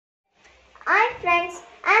Hi friends,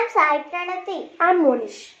 I'm Sai Pranati. I'm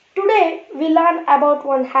Monish. Today we learn about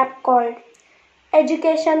one app called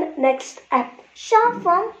Education Next app. Short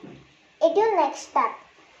form, Edu Next Step.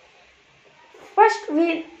 First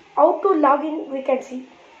how to log in we can see.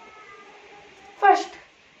 First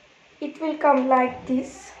it will come like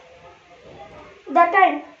this. That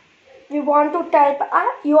time we want to type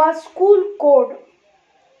your school code.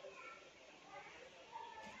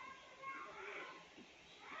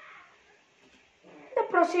 The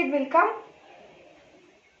proceed will come.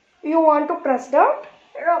 You want to press down.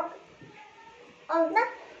 Rock. On the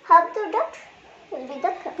hub to the will be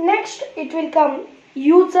the Next it will come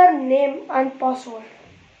username and password.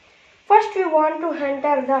 First we want to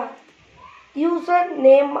enter the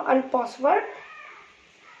username and password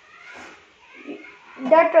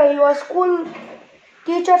that your school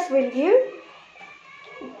teachers will give,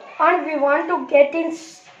 and we want to get in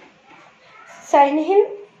sign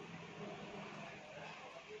in.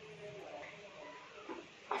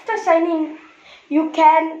 After signing you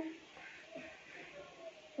can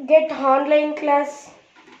get online class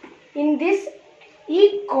in this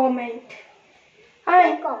e-comment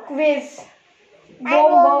and quiz,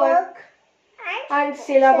 homework and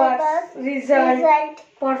syllabus, result,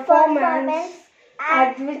 performance,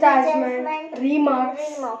 advertisement,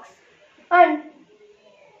 remarks and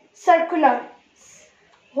circular,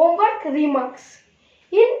 homework remarks.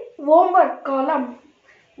 In homework column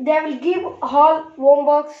they will give all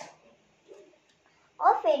homeworks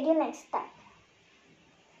of Edu Next Step.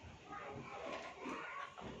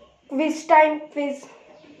 quiz time quiz.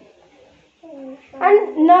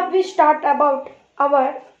 And now we start about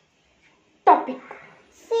our topic.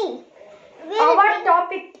 See, Our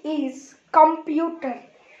topic is computer.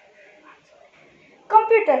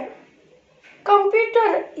 Computer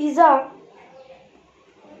is a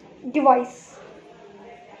device.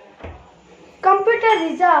 Computer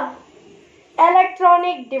is a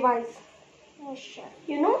electronic device.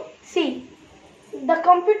 See, the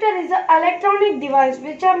computer is an electronic device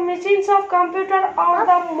which are machines of computer or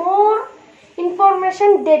the more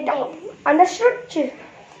information data. Understood,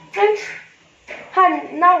 friends?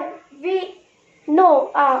 And now we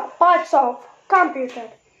know parts of computer.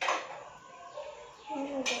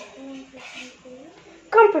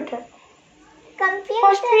 Computer.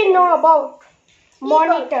 First we know about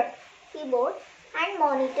monitor, keyboard and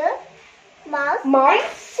monitor, mouse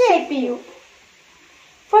mouse, and CPU.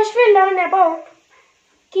 First we learn about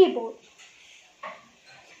keyboard.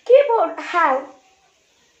 Keyboard have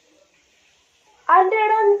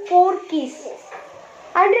 104 keys.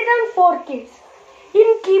 104 keys.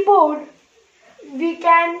 In keyboard we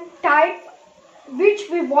can type which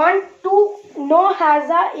we want to know as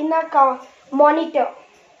in a monitor.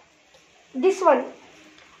 This one,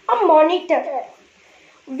 a monitor,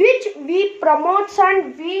 which we promotes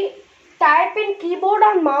and we type in keyboard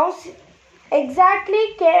and mouse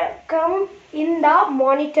exactly come in the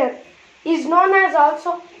monitor, is known as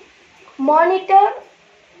also monitor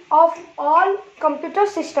of all computer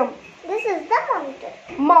system. This is the monitor.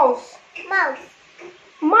 Mouse.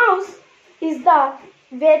 Mouse is the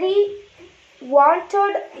very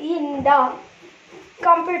wanted in the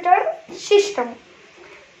computer system.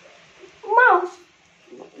 Mouse,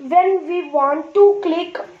 when we want to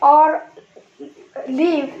click or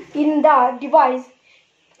leave in the device,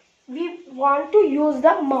 we want to use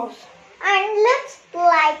the mouse. And looks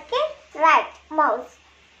like a right mouse.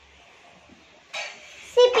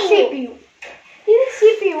 CPU. In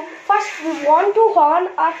CPU, first we want to on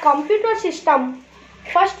a computer system.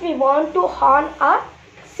 First we want to on a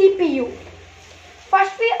CPU.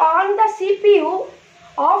 First we on the CPU.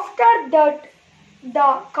 After that,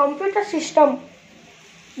 the computer system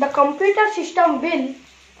will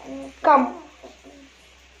come.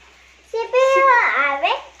 CPU have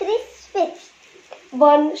three switches.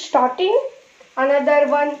 One starting, another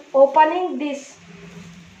one opening this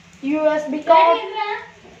USB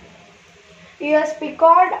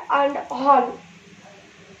cord and all.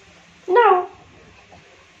 Now,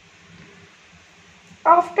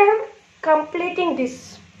 after completing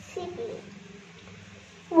this, CPU.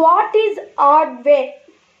 what is hardware?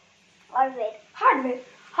 Hardware.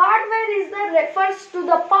 Hardware is the refers to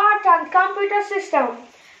the part and computer system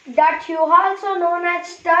that you also known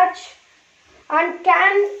as touch and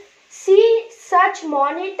can see such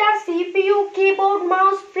monitor, CPU, keyboard,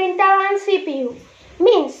 mouse, printer and CPU.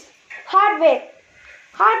 Means hardware.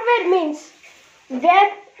 Hardware means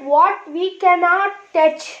where what we cannot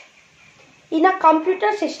touch in a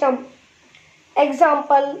computer system.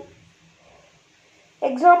 Example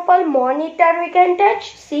monitor we can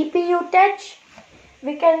touch, CPU touch,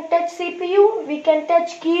 we can touch CPU, we can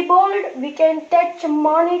touch keyboard, we can touch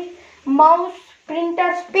monitor, mouse,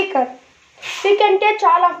 printer, speaker. We can touch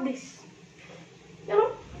all of this. You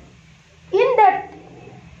know, in that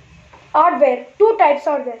hardware, two types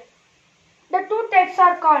are there. The two types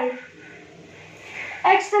are called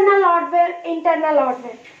external hardware, internal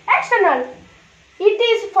hardware. External, it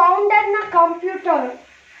is found in a computer.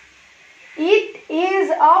 It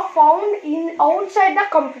is found in outside the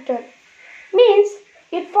computer. Means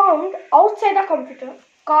it found outside the computer,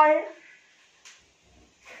 called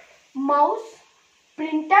mouse,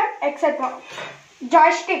 printer, etc.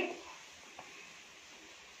 Joystick.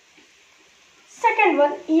 Second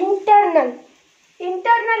one, internal.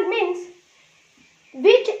 Internal means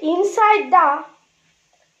which inside the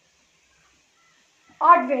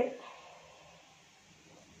hardware.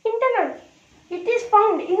 Internal. It is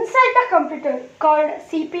found inside the computer, called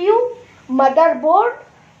CPU, motherboard.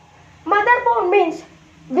 Motherboard means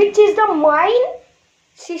which is the main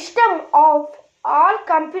system of all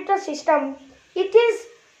computer systems. It is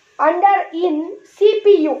under in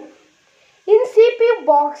CPU. In CPU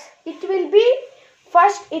box, it will be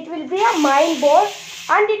a main board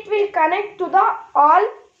and it will connect to the all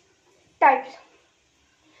types.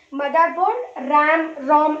 Motherboard, RAM,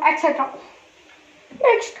 ROM, etc.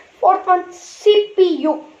 Next, fourth one,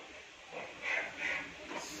 CPU.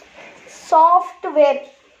 Software.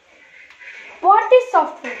 What is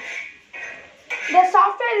software? The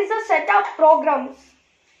software is a set of programs.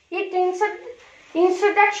 It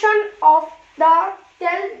instruction of the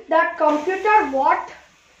tell the computer what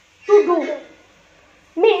to do.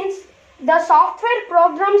 Means the software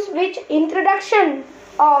programs which introduction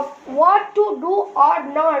of what to do or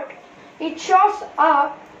not. It shows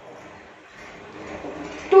a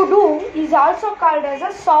to do is also called as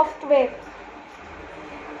a software.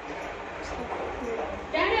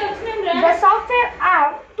 The software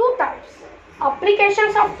have two types: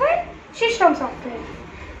 application software, system software.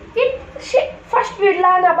 First we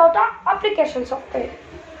learn about application software.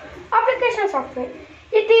 Application software.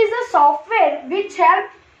 It is a software which help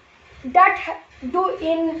that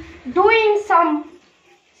doing some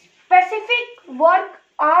specific work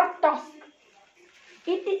or task.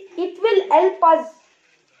 It will help us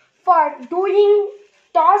for doing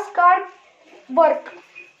task or work.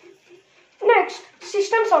 Next,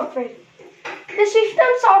 system software. The system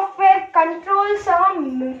software controls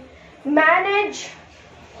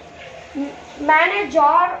manage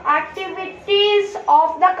our activities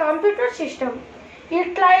of the computer system.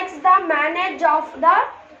 It likes the manage of the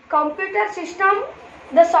computer system.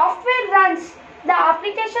 The software runs the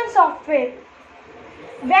application software.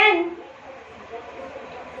 When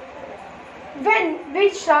we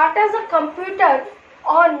start as a computer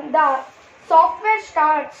on the software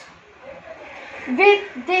starts with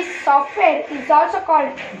this software is also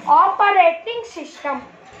called operating system.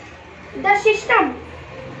 The system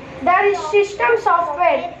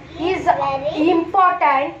software is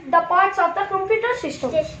important. The parts of the computer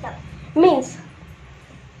system means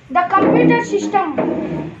the computer system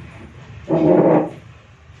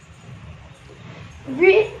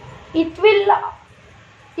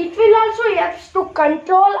it will also helps to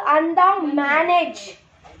control and manage.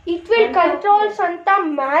 It will control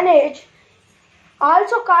and manage,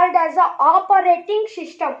 also called as a operating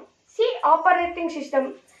system. See, operating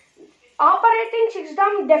system. Operating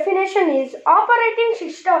system definition is operating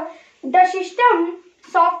system. The system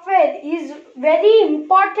software is very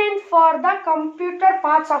important for the computer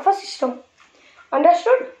parts of a system.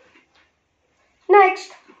 Understood?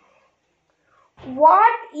 Next,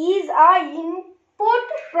 what is a input,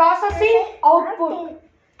 processing, output?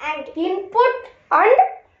 And Input and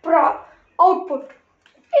output.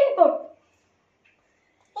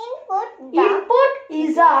 Input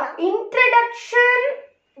is a introduction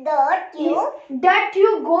that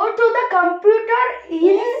you go to the computer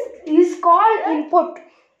is called input.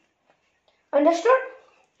 Understood?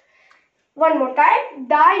 One more time.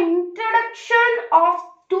 The introduction of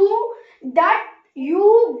to that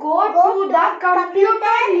you go to the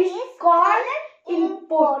computer is called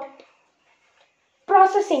input.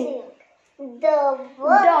 Processing. the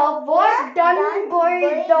work done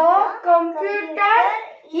by the computer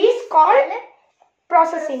is called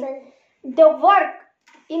processing. The work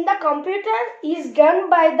in the computer is done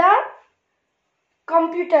by the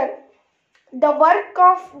computer. The work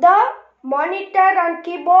of the monitor and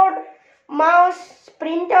keyboard, mouse,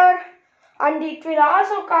 printer, and it will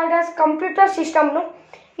also called as computer system. No?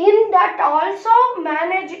 In that also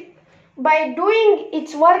manage by doing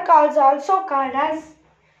its work also called as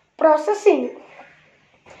processing.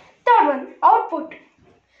 Third one, output.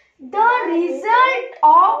 The result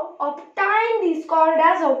of obtained is called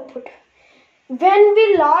as output. When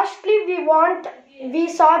we we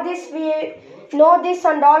saw this, we know this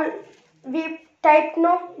and all, we type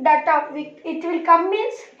no data, it will come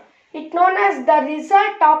means it known as the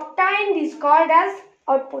result obtained is called as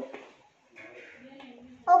output.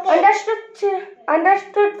 Okay.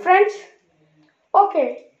 Understood friends?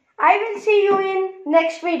 Okay, I will see you in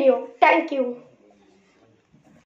next video. Thank you.